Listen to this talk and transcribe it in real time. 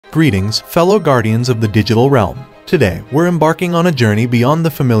Greetings, fellow guardians of the digital realm. Today, we're embarking on a journey beyond the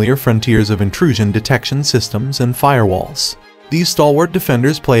familiar frontiers of intrusion detection systems and firewalls. These stalwart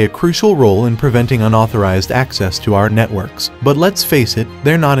defenders play a crucial role in preventing unauthorized access to our networks, but let's face it,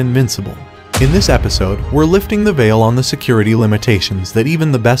 they're not invincible. In this episode, we're lifting the veil on the security limitations that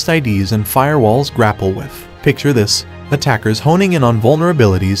even the best IDs and firewalls grapple with. Picture this: attackers honing in on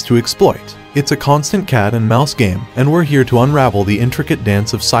vulnerabilities to exploit. It's a constant cat and mouse game, and we're here to unravel the intricate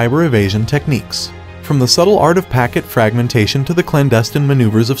dance of cyber evasion techniques. From the subtle art of packet fragmentation to the clandestine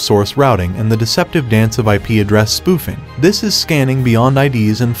maneuvers of source routing and the deceptive dance of IP address spoofing, this is scanning beyond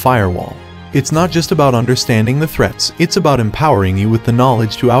IDs and firewall. It's not just about understanding the threats, it's about empowering you with the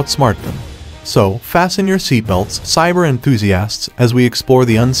knowledge to outsmart them. So, fasten your seatbelts, cyber enthusiasts, as we explore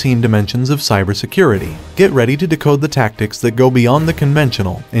the unseen dimensions of cybersecurity. Get ready to decode the tactics that go beyond the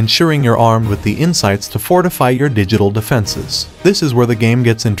conventional, ensuring you're armed with the insights to fortify your digital defenses. This is where the game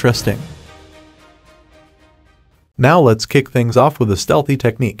gets interesting. Now let's kick things off with a stealthy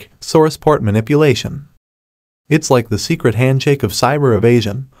technique: source port manipulation. It's like the secret handshake of cyber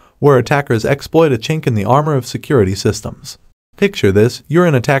evasion, where attackers exploit a chink in the armor of security systems. Picture this: you're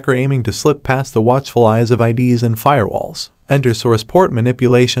an attacker aiming to slip past the watchful eyes of IDs and firewalls. Enter source port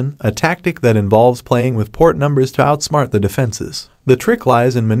manipulation, a tactic that involves playing with port numbers to outsmart the defenses. The trick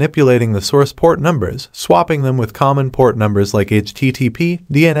lies in manipulating the source port numbers, swapping them with common port numbers like HTTP,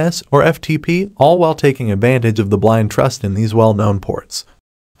 DNS, or FTP, all while taking advantage of the blind trust in these well-known ports.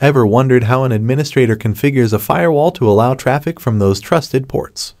 Ever wondered how an administrator configures a firewall to allow traffic from those trusted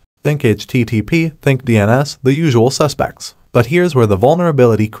ports? Think HTTP, think DNS, the usual suspects. But here's where the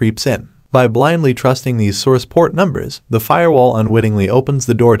vulnerability creeps in. By blindly trusting these source port numbers, the firewall unwittingly opens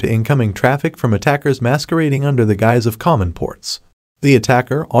the door to incoming traffic from attackers masquerading under the guise of common ports. The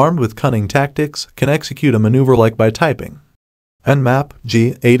attacker, armed with cunning tactics, can execute a maneuver like by typing nmap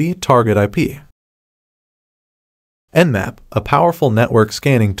G80 target IP. Nmap, a powerful network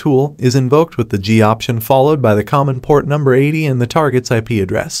scanning tool, is invoked with the G option followed by the common port number 80 and the target's IP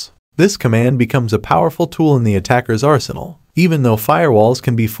address. This command becomes a powerful tool in the attacker's arsenal. Even though firewalls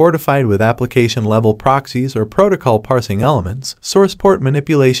can be fortified with application-level proxies or protocol parsing elements, source port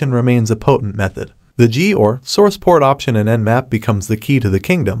manipulation remains a potent method. The G or source port option in Nmap becomes the key to the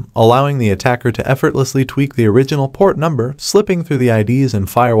kingdom, allowing the attacker to effortlessly tweak the original port number, slipping through the IDs and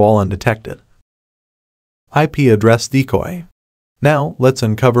firewall undetected. IP Address Decoy. Now, let's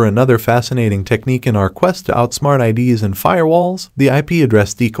uncover another fascinating technique in our quest to outsmart IDs and firewalls: the IP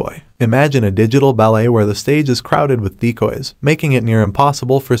address decoy. Imagine a digital ballet where the stage is crowded with decoys, making it near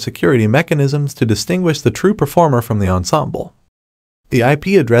impossible for security mechanisms to distinguish the true performer from the ensemble. The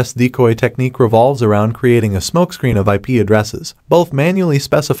IP address decoy technique revolves around creating a smokescreen of IP addresses, both manually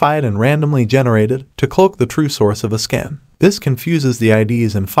specified and randomly generated, to cloak the true source of a scan. This confuses the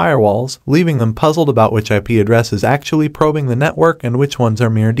IDs and firewalls, leaving them puzzled about which IP address is actually probing the network and which ones are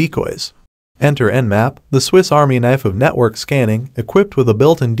mere decoys. Enter Nmap, the Swiss Army knife of network scanning, equipped with a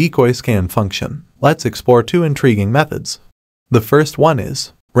built-in decoy scan function. Let's explore two intriguing methods. The first one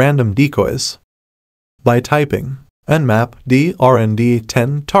is random decoys. By typing nmap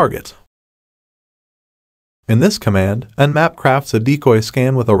drnd10 target. In this command, Nmap crafts a decoy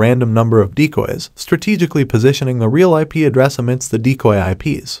scan with a random number of decoys, strategically positioning the real IP address amidst the decoy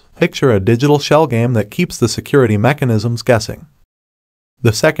IPs. Picture a digital shell game that keeps the security mechanisms guessing.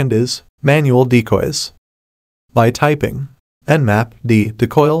 The second is manual decoys. By typing nmap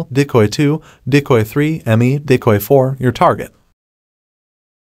decoy decoy2 decoy3 me decoy4 your target.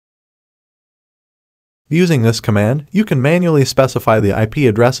 Using this command, you can manually specify the IP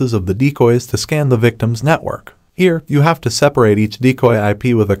addresses of the decoys to scan the victim's network. Here, you have to separate each decoy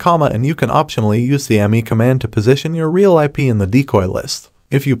IP with a comma, and you can optionally use the me command to position your real IP in the decoy list.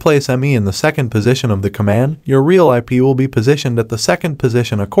 If you place me in the second position of the command, your real IP will be positioned at the second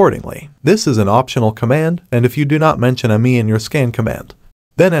position accordingly. This is an optional command, and if you do not mention me in your scan command,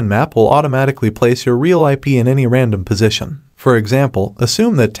 then Nmap will automatically place your real IP in any random position. For example,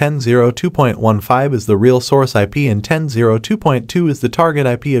 assume that 10.02.15 is the real source IP and 10.02.2 is the target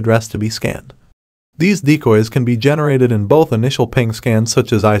IP address to be scanned. These decoys can be generated in both initial ping scans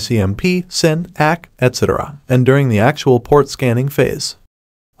such as ICMP, SYN, ACK, etc., and during the actual port scanning phase.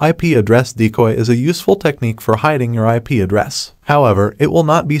 IP address decoy is a useful technique for hiding your IP address. However, it will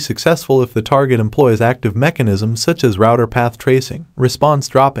not be successful if the target employs active mechanisms such as router path tracing, response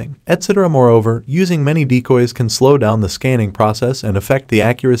dropping, etc. Moreover, using many decoys can slow down the scanning process and affect the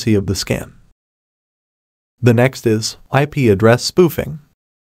accuracy of the scan. The next is IP address spoofing.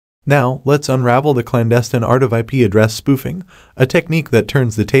 Now, let's unravel the clandestine art of IP address spoofing, a technique that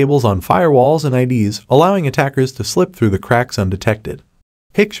turns the tables on firewalls and IDs, allowing attackers to slip through the cracks undetected.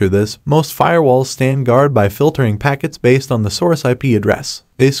 Picture this: most firewalls stand guard by filtering packets based on the source IP address.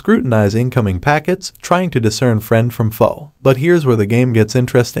 They scrutinize incoming packets, trying to discern friend from foe. But here's where the game gets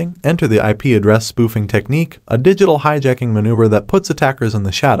interesting. Enter the IP address spoofing technique, a digital hijacking maneuver that puts attackers in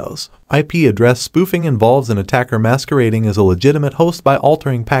the shadows. IP address spoofing involves an attacker masquerading as a legitimate host by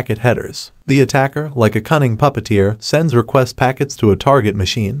altering packet headers. The attacker, like a cunning puppeteer, sends request packets to a target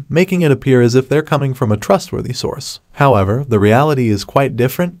machine, making it appear as if they're coming from a trustworthy source. However, the reality is quite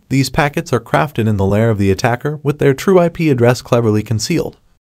different. These packets are crafted in the lair of the attacker, with their true IP address cleverly concealed.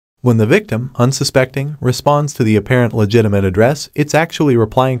 When the victim, unsuspecting, responds to the apparent legitimate address, it's actually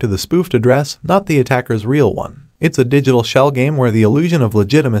replying to the spoofed address, not the attacker's real one. It's a digital shell game where the illusion of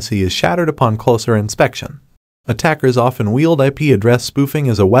legitimacy is shattered upon closer inspection. Attackers often wield IP address spoofing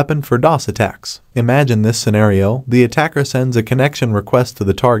as a weapon for DOS attacks. Imagine this scenario: the attacker sends a connection request to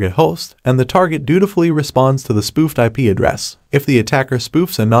the target host, and the target dutifully responds to the spoofed IP address. If the attacker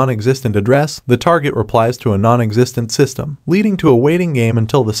spoofs a non-existent address, the target replies to a non-existent system, leading to a waiting game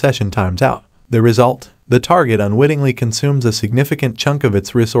until the session times out. The result? The target unwittingly consumes a significant chunk of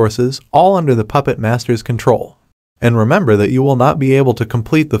its resources, all under the puppet master's control. And remember that you will not be able to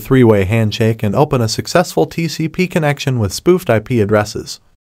complete the three-way handshake and open a successful TCP connection with spoofed IP addresses.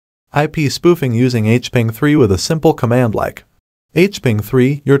 IP spoofing using hping3 with a simple command like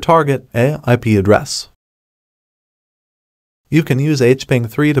hping3 your target IP address. You can use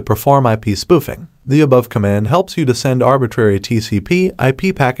hping3 to perform IP spoofing. The above command helps you to send arbitrary TCP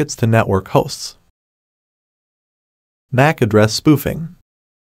IP packets to network hosts. MAC address spoofing.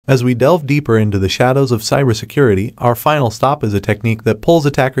 As we delve deeper into the shadows of cybersecurity, our final stop is a technique that pulls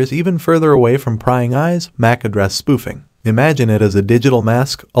attackers even further away from prying eyes: MAC address spoofing. Imagine it as a digital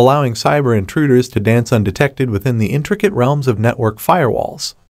mask, allowing cyber intruders to dance undetected within the intricate realms of network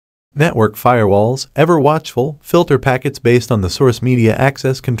firewalls. Network firewalls, ever watchful, filter packets based on the source media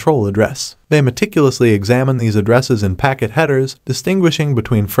access control address. They meticulously examine these addresses in packet headers, distinguishing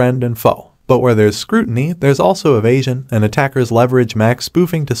between friend and foe. But where there's scrutiny, there's also evasion, and attackers leverage MAC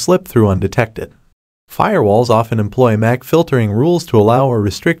spoofing to slip through undetected. Firewalls often employ MAC filtering rules to allow or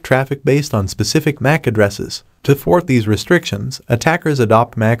restrict traffic based on specific MAC addresses. To thwart these restrictions, attackers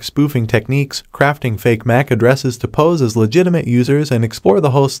adopt MAC spoofing techniques, crafting fake MAC addresses to pose as legitimate users and explore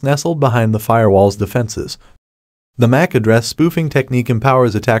the hosts nestled behind the firewall's defenses. The MAC address spoofing technique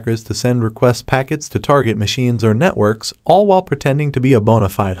empowers attackers to send request packets to target machines or networks, all while pretending to be a bona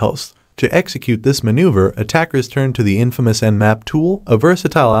fide host. To execute this maneuver, attackers turn to the infamous Nmap tool, a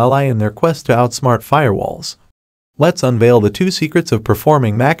versatile ally in their quest to outsmart firewalls. Let's unveil the two secrets of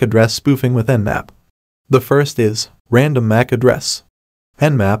performing MAC address spoofing with Nmap. The first is random MAC address.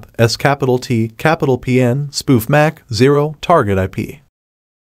 Nmap, STPN, spoof MAC, 0, target IP.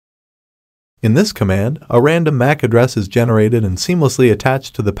 In this command, a random MAC address is generated and seamlessly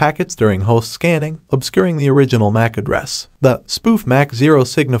attached to the packets during host scanning, obscuring the original MAC address. The spoof MAC 0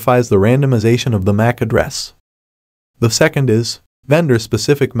 signifies the randomization of the MAC address. The second is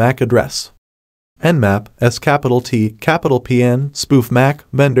vendor-specific MAC address. Nmap, STPN, spoof MAC,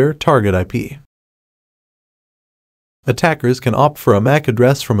 vendor, target IP. Attackers can opt for a MAC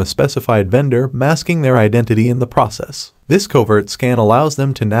address from a specified vendor, masking their identity in the process. This covert scan allows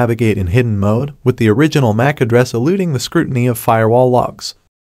them to navigate in hidden mode, with the original MAC address eluding the scrutiny of firewall logs.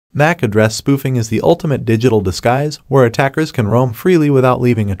 MAC address spoofing is the ultimate digital disguise, where attackers can roam freely without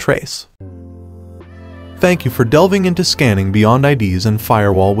leaving a trace. Thank you for delving into scanning beyond IDs and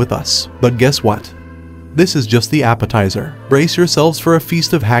firewall with us. But guess what? This is just the appetizer. Brace yourselves for a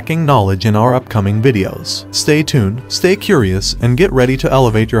feast of hacking knowledge in our upcoming videos. Stay tuned, stay curious, and get ready to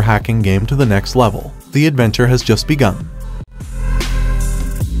elevate your hacking game to the next level. The adventure has just begun.